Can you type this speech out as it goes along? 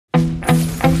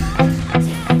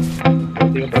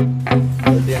ulti ka.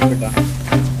 Ulti yan kita.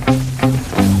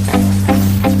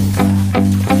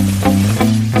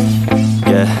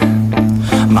 Yeah,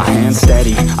 my hands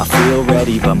steady, I feel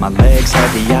ready, but my legs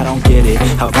heavy, I don't get it.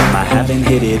 How come I haven't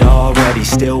hit it already?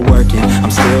 Still working,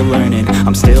 I'm still learning,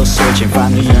 I'm still searching,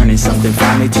 finally earning something,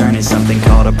 finally turning something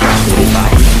called a profit. If I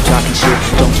hear you talking shit,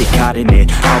 don't get caught in it.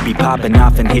 I'll be popping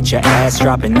off and hit your ass,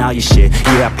 dropping all your shit.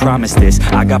 Yeah, I promise this,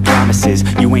 I got promises,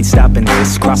 you ain't stopping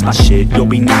this. Cross my shit, you'll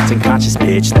be knocked unconscious,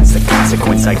 bitch. That's the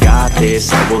consequence, I got this,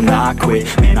 I will not quit.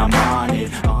 Man, I'm on it,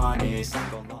 honest.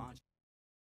 I'm gonna launch.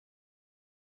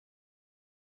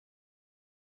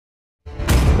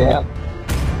 Yeah.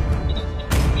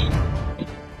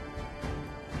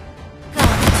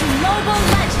 To Mobile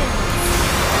Legends!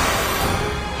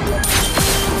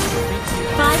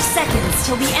 5 seconds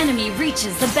till the enemy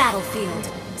reaches the battlefield.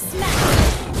 Smash!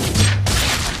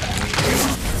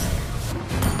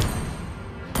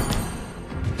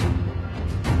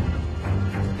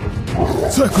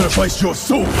 Sacrifice your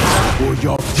soul or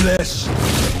your flesh,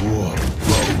 or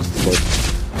both.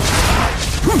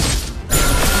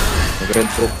 Nag-red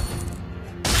proof.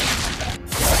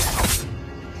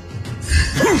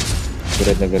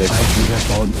 Nag-red. I can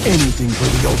have on anything for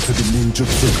the ultimate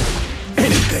ninjutsu.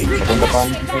 Anything. Papunta pa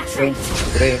ang pre.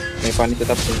 Pre, may panis sa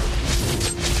top.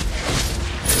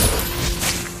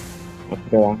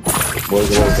 Okay lang. Ball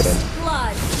ka rin.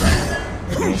 Blood!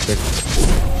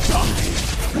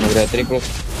 Nag-red 3 proof.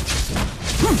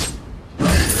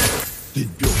 Did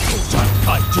your son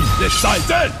fight this side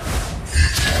then?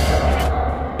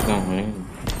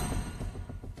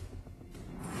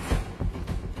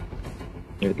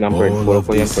 Wait lang, Bird. All Puro of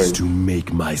ko yan, this Bird. is to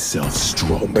make myself Bird,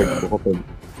 stronger. buko, Bird.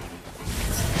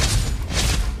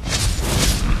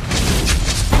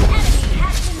 Enemy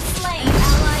has been slain!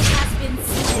 Ally has been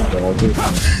slain!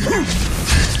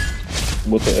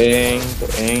 Butueng,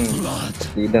 tueng.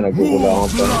 Partida, nagkukulangan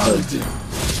pa ng Bird.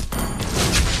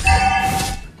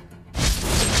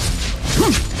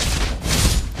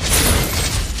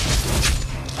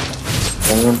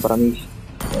 Tangan paramis.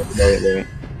 Bawi.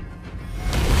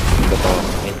 Ito pa.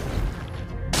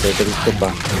 Ito pa.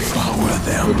 Power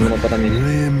them. Hindi mo na paramis.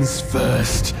 Limbs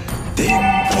first, then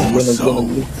torso.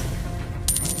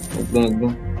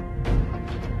 Naglo.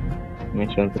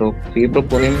 Mention proof. Sige bro,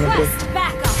 punin mo bro. Quest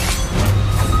backup!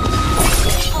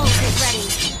 Ult is ready!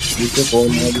 Dito po.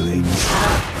 Weaklings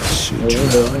should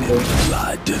drown in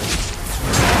blood.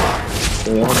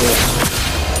 Kaya ako bro.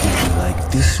 Do you like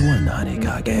this one,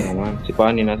 Hanekage? Naman. Si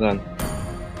Pani nasan?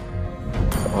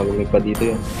 Makalumig pa dito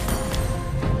yun.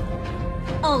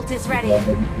 Ult is ready!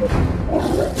 Enemy has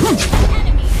been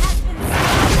slain!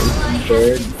 Ally has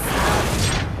Third. been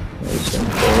Nice yung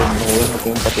third. Nakuha na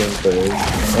po yung pati yung third.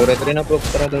 Oh, retry na bro.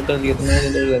 Tara. Dito na yun.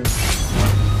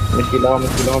 May skill ako.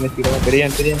 Pwede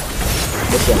yan.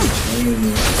 Ba't yan?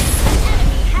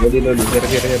 Loli. Hero.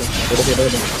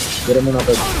 Hero mo na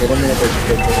third. Hero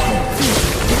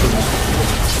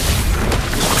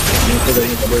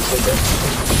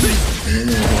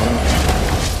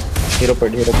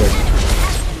bird.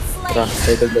 Tara,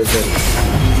 turtle.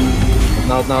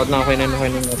 Out na. Okay na.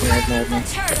 turtle!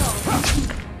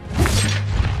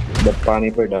 Bot pani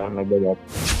bird nagbabat.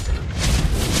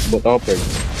 Bot ako bird.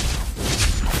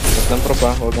 Out lang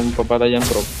prop huwag kang papala yung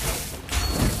prop.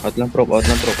 Out lang prop. Bot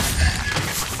ako.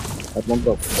 Attack!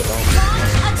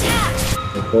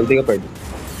 Ulti ka bird.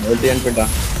 Ulti yan bird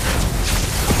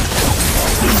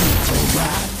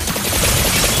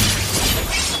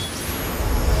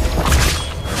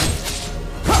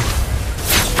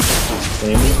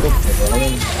Ini bro,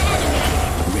 kailangan.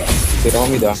 Tira ko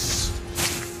mid Wala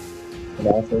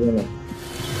ka sa'yo na.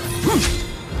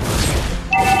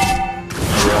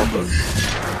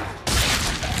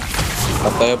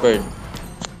 Tap tayo, bird.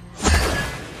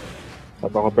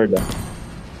 Tap ako, bird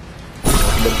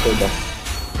Bird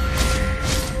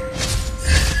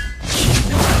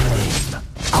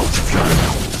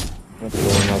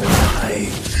Natulungan natin.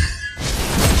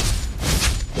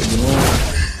 Pwede mo.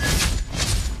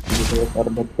 Dito ko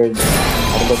arbot, bird.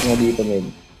 Arbot nga dito, bird.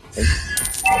 Okay.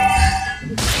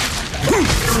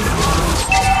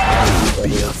 Don't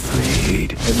be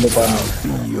afraid. I'll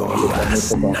be your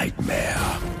last nightmare.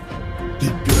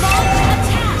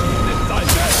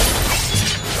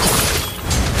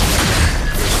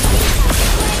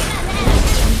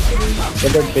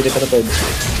 Bird, pwede ka na, bird.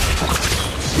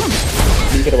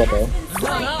 Hindi ka na ba tayo?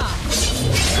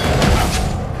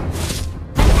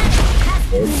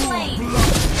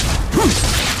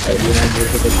 Pwede na ang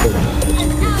bird.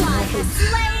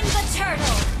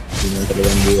 Hindi na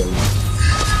talagang buhay.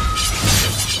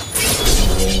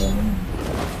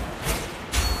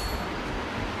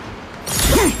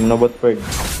 Nabot Fred.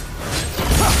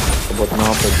 Abot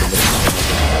na Fred.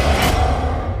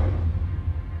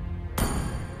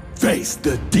 Face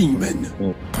the demon.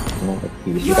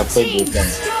 Your team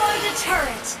destroyed a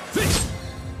turret.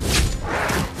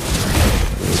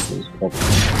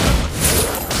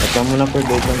 Ikaw muna Fred,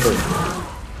 wait lang Fred.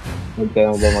 Huwag kaya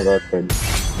mo ba mag-out Fred?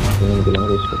 Tingin ko lang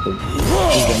risk ko Fred.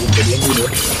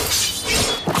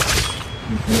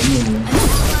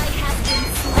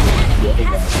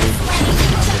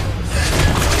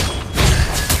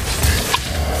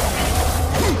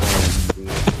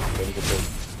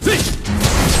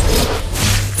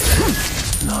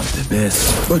 Not the best,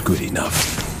 but good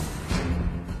enough.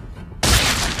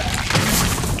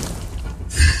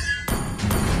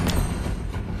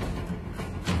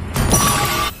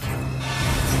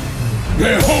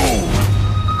 Behold!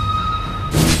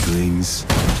 Weaklings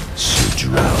should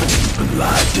drown in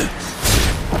blood.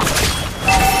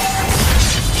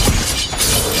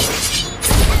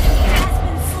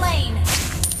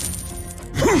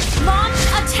 Launch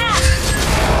attack!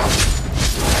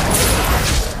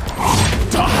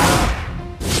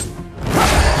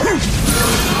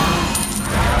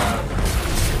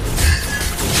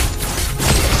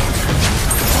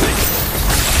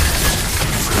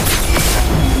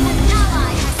 An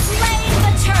ally has slain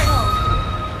the turtle!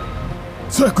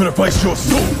 Sacrifice your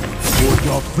soul for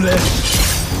your flesh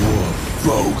or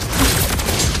both.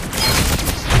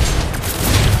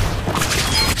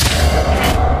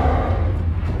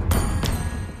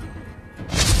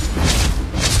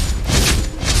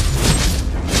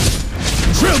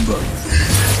 Tremble!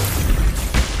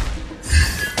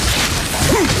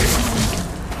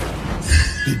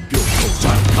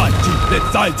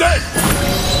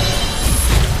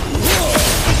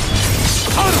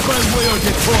 Out of my way or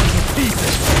get torn to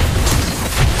pieces!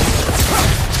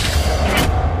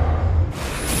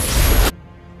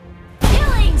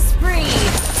 Killing spree!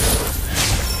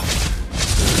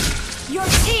 Your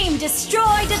team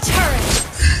destroyed a turret!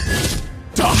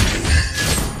 Die!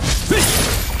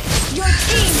 Your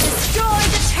team destroyed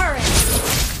a turret!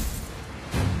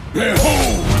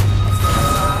 Behold!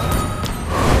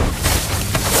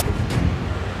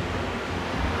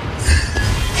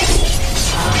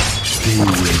 They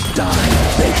will die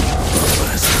begging for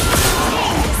us.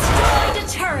 Destroyed a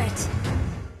turret!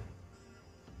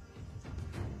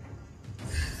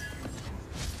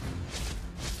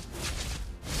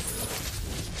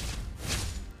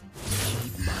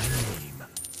 Keep my name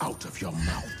out of your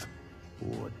mouth.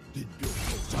 Or did you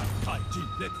know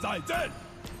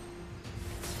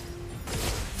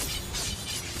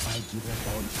I give up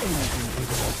on anything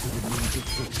because it means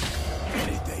it's true.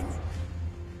 Anything.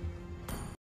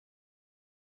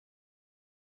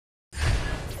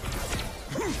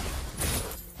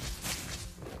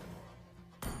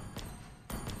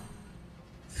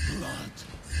 Blood.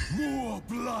 More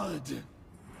blood.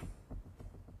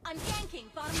 I'm ganking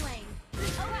bottom lane.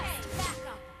 Okay, back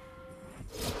up.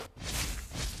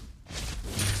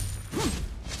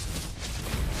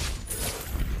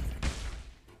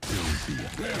 Don't be a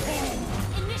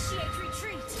Initiate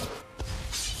retreat.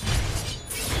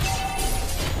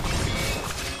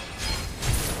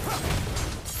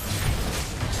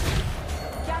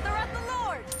 Gather up the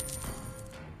Lord.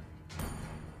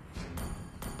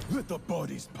 Let the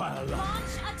bodies pile up.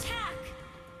 Launch attack.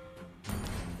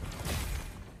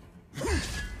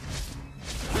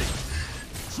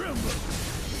 Tremble.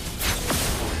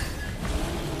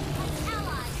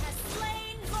 Ally has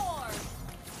slain Lord.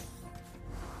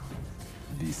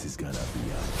 This is gonna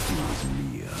be a big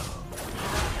meal.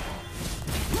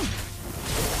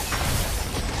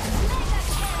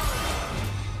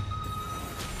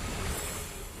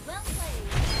 Well played.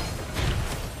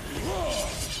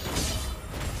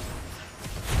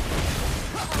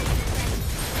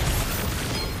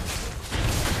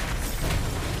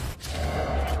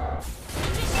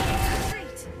 Initiate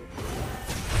retreat.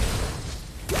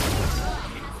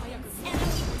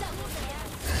 Enemy double down.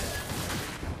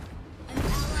 An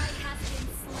ally has been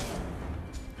slain.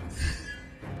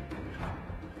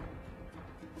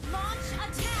 Launch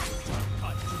attack.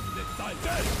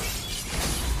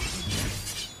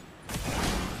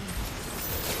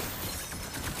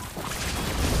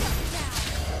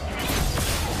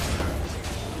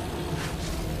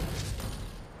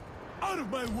 Out of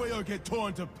my way or get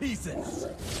torn to pieces.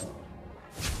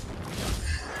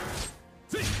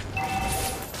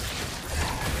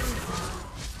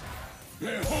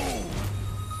 Behold!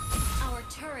 Our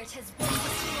turret has been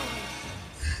destroyed.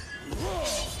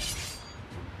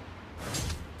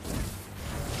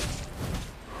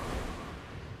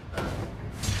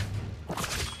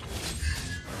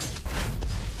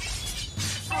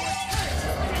 Our turret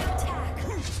has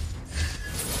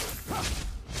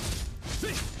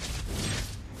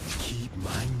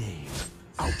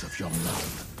your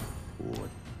mouth or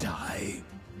die.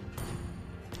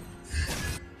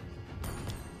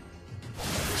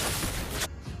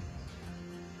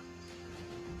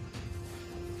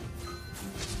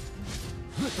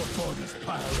 Let the bodies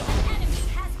pile up. Enemy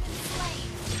has been slain.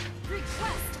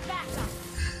 Request backup.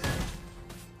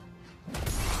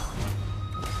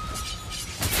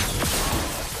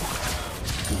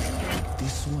 Do you like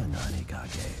this one,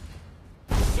 Hanekage?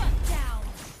 Shut down.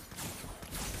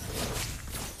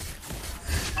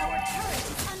 Our turret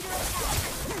is under attack.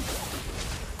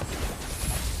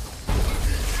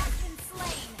 Enemy has been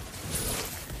slain.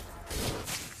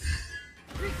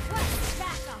 Request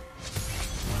backup.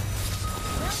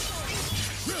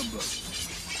 Tremble!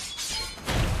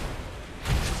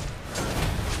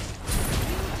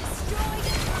 You destroyed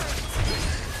a turret.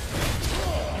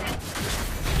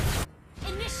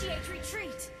 Initiate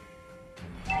retreat.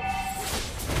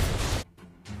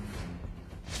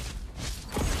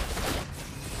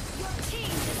 Your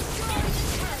team destroyed the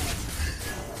turret.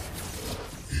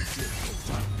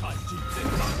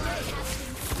 Ally has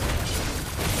been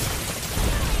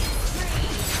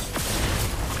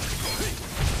slain.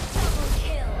 Double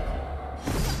kill.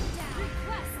 Shut down.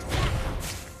 Request backup.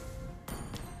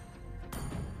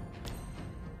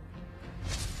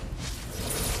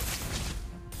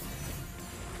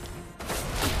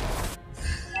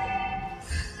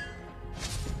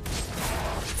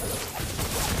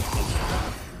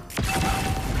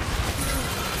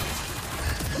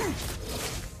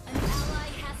 An ally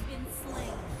has been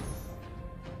slain.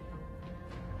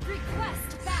 Request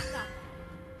backup.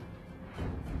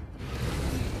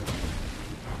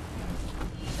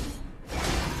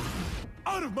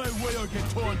 Out of my way or get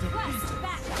torn to Request pieces!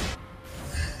 backup.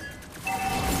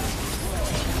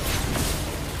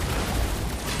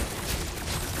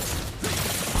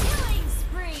 Killing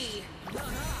spree.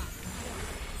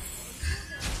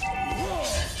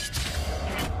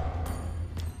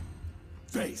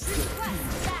 Face!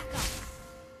 Request backup.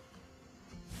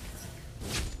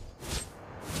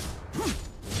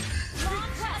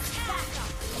 Request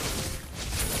backup.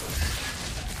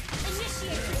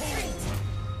 Initiate retreat.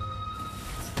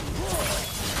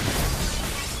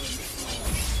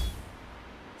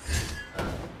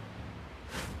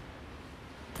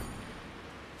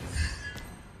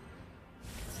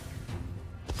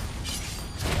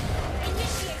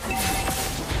 Initiate retreat.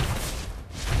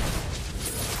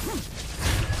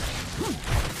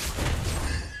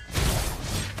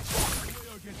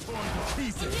 Or get torn to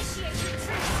pieces! Initiate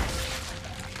retreat.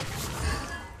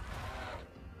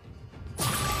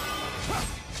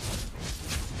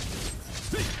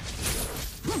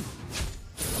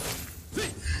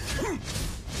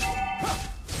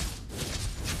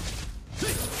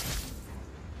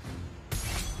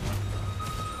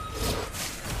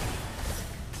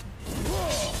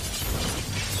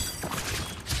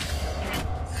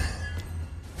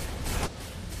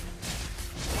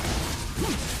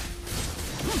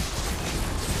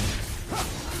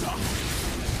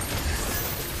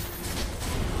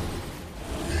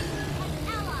 An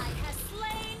ally has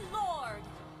slain Lord.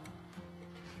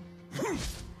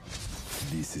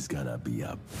 This is gonna be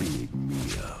a big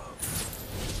meal.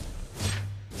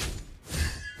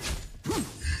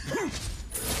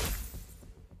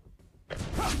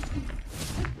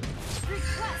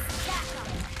 Request backup.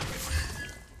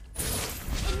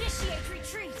 Initiate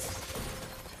retreat.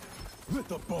 Let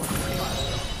the bodies pile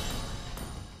up.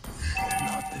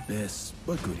 Not the best,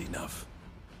 but good enough.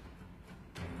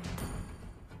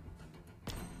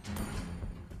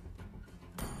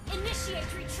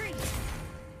 Initiate retreat.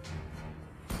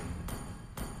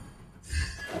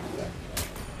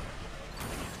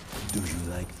 Do you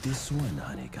like this one,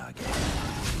 Hanekage?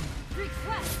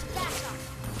 Request backup.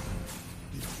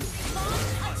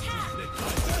 Launch attack.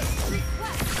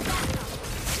 Request backup.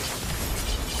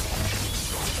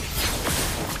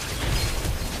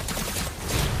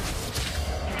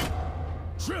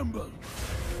 Tremble!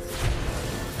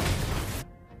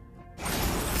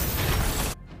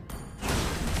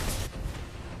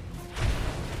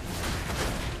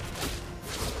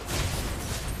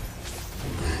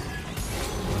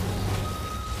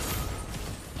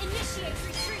 Initiate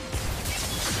retreat.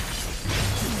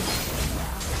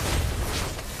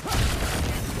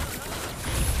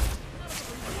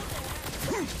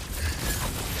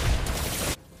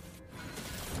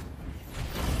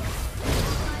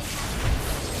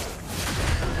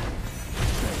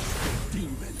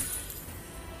 Demon!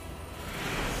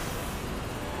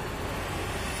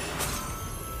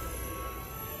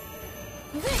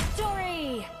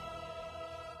 Victory!